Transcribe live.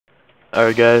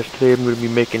Alright guys, today I'm going to be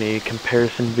making a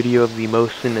comparison video of the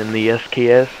Mosin and the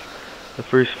SKS. The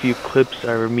first few clips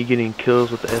are me getting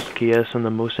kills with the SKS and the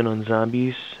Mosin on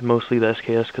zombies. Mostly the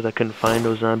SKS because I couldn't find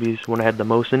those zombies when I had the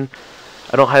Mosin.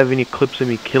 I don't have any clips of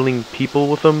me killing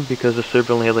people with them because the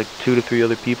server only had like 2 to 3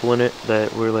 other people in it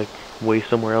that were like way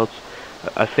somewhere else.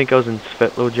 I think I was in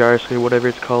Svetlojarsk or whatever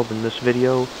it's called in this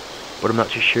video, but I'm not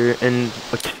too sure. And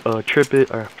a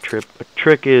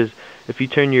trick is, if you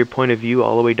turn your point of view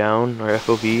all the way down, or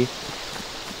FOV,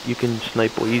 you can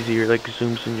snipe way easier, like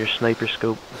zooms in your sniper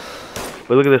scope.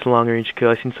 But look at this long range kill.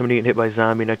 I seen somebody get hit by a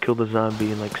zombie and I killed the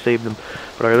zombie and like saved them.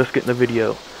 But alright, let's get in the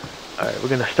video. Alright, we're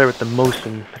gonna start with the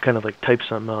Mosin. I kinda like typed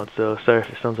something out, so sorry if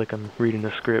it sounds like I'm reading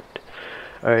the script.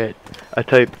 Alright, I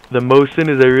typed, the Mosin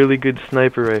is a really good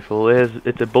sniper rifle.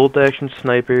 It's a bolt action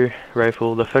sniper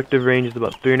rifle. The effective range is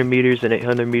about 300 meters and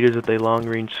 800 meters with a long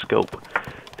range scope.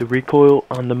 The recoil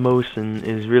on the Mosin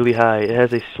is really high. It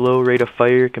has a slow rate of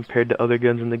fire compared to other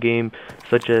guns in the game,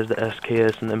 such as the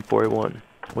SKS and the M41,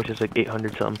 which is like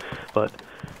 800 something. But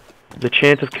the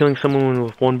chance of killing someone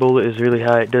with one bullet is really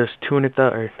high. It does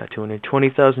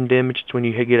 20,000 damage when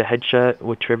you get a headshot,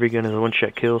 which every gun is a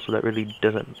one-shot kill, so that really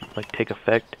doesn't like take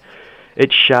effect.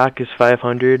 Its shock is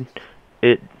 500.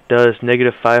 It does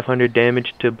negative 500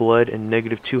 damage to blood and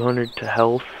negative 200 to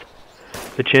health.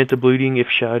 The chance of bleeding if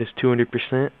shot is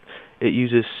 200%. It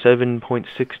uses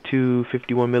 7.62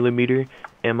 51mm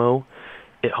ammo.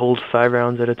 It holds 5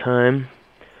 rounds at a time.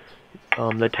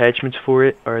 The attachments for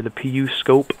it are the PU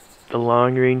scope, the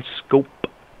long range scope,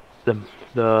 the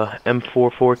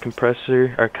M44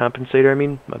 compressor or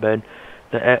compensator.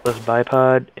 The Atlas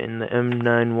bipod, and the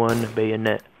M91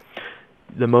 bayonet.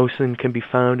 The Mosin can be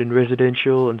found in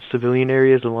residential and civilian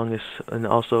areas, and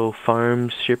also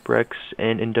farms, shipwrecks,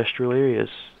 and industrial areas.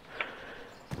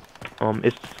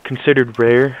 It's considered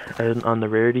rare on the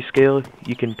rarity scale.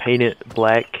 You can paint it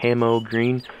black, camo,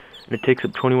 green, and it takes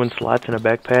up 21 slots in a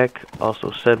backpack.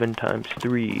 Also 7 times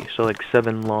 3, so like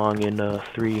 7 long and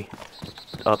 3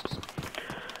 up.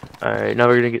 Alright, now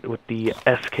we're gonna get with the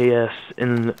SKS.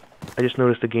 And I just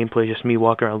noticed the gameplay is just me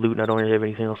walking around looting. I don't really have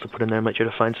anything else to put in there. I might try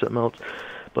to find something else.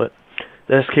 But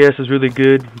the SKS is really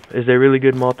good. Is a really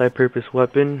good multi-purpose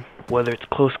weapon. Whether it's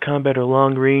close combat or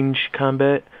long-range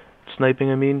combat,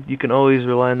 sniping, you can always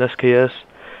rely on the SKS.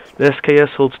 The SKS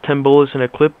holds 10 bullets in a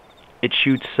clip. It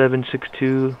shoots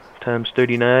 7.62 times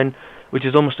 39, which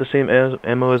is almost the same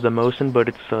ammo as the Mosin, but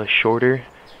it's shorter.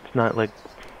 It's not like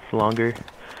longer.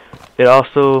 It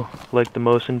also, like the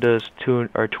Mosin, does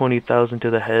 20,000 to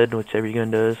the head, which every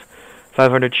gun does.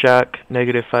 500 shock,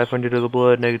 negative 500 to the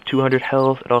blood, negative 200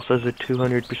 health. It also has a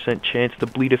 200% chance to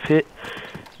bleed if hit.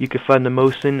 You can find the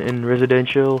Mosin in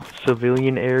residential,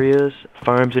 civilian areas,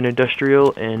 farms and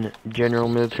industrial, and general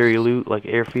military loot like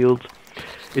airfields.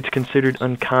 It's considered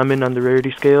uncommon on the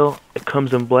rarity scale. It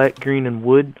comes in black, green, and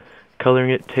wood.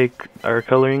 Coloring it takes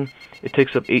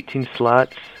up 18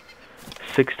 slots,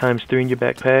 6 times 3 in your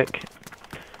backpack.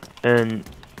 And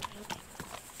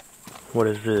what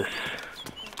is this?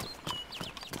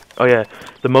 Oh yeah,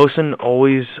 the Mosin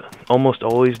almost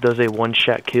always does a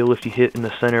one-shot kill if you hit in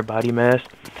the center body mass.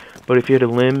 But if you hit a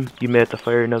limb, you may have to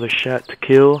fire another shot to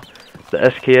kill. The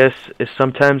SKS is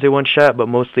sometimes a one-shot, but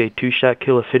mostly a 2-shot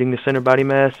kill if hitting the center body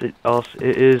mass. It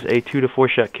is a 2 to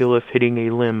 4-shot kill if hitting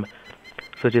a limb,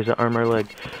 such as an arm or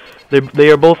leg.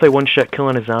 They are both a one-shot kill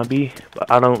on a zombie,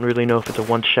 but I don't really know if it's a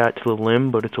one-shot to the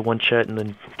limb, but it's a one-shot in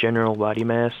the general body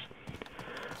mass.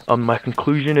 My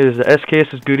conclusion is the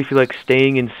SKS is good if you like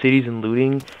staying in cities and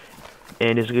looting,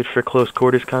 and is good for close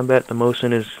quarters combat. The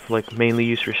Mosin is like mainly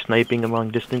used for sniping and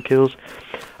long distance kills.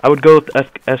 I would go with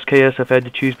SKS if I had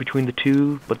to choose between the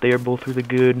two, but they are both really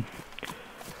good.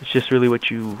 It's just really what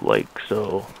you like,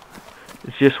 so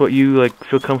it's just what you like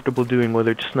feel comfortable doing,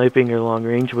 whether it's sniping or long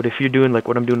range. But if you're doing like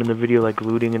what I'm doing in the video, like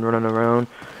looting and running around,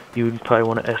 you would probably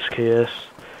want an SKS.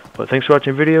 But thanks for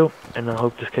watching the video, and I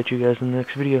hope to catch you guys in the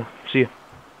next video. See ya.